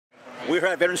We're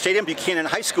at Veterans Stadium, Buchanan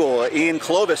High School in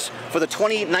Clovis for the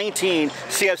 2019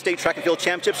 CIF-State Track and Field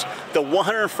Championships, the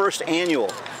 101st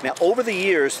annual. Now, over the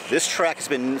years, this track has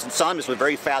been synonymous with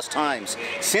very fast times.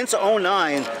 Since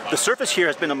 '09, the surface here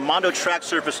has been a Mondo track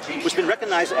surface, which has been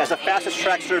recognized as the fastest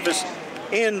track surface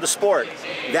in the sport.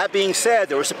 That being said,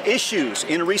 there were some issues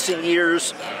in recent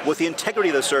years with the integrity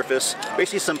of the surface,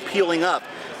 basically some peeling up.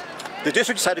 The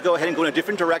district decided to go ahead and go in a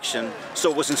different direction, so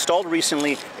what was installed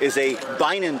recently is a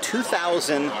Buchanan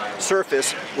 2000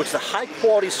 surface, which is a high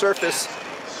quality surface.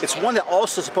 It's one that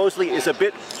also supposedly is a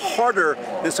bit harder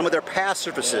than some of their past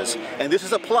surfaces. And this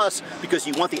is a plus because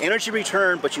you want the energy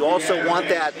return, but you also want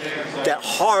that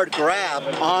hard grab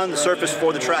on the surface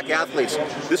for the track athletes.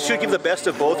 This should give the best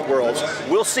of both worlds.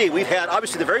 We'll see. We've had,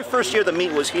 obviously, the very first year the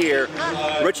meet was here,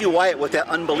 Richie Wyatt with that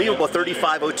unbelievable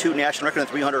 35.02 national record on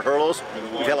 300 hurdles.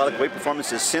 We've had a lot of great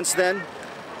performances since then.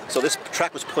 So this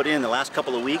track was put in the last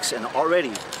couple of weeks, and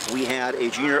already we had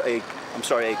a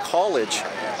college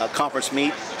conference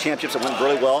meet, championships that went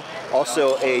really well.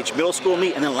 Also a middle school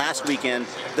meet, and then last weekend,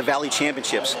 the Valley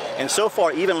Championships. And so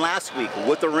far, even last week,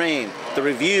 with the rain, the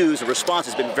reviews, the response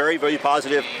has been very, very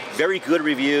positive, very good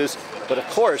reviews. But of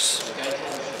course,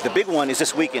 the big one is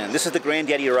this weekend. This is the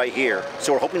granddaddy right here.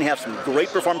 So we're hoping to have some great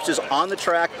performances on the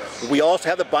track. We also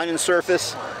have the Buchanan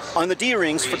surface on the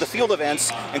D-rings for the field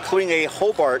events, including a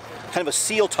Hobart, kind of a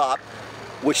seal top,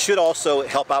 which should also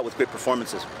help out with great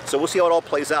performances. So we'll see how it all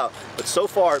plays out. But so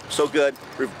far, so good.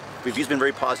 Review's been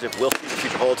very positive. We'll see what the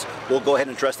future holds. We'll go ahead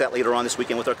and address that later on this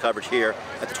weekend with our coverage here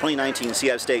at the 2019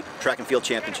 CIF-State Track and Field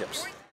Championships.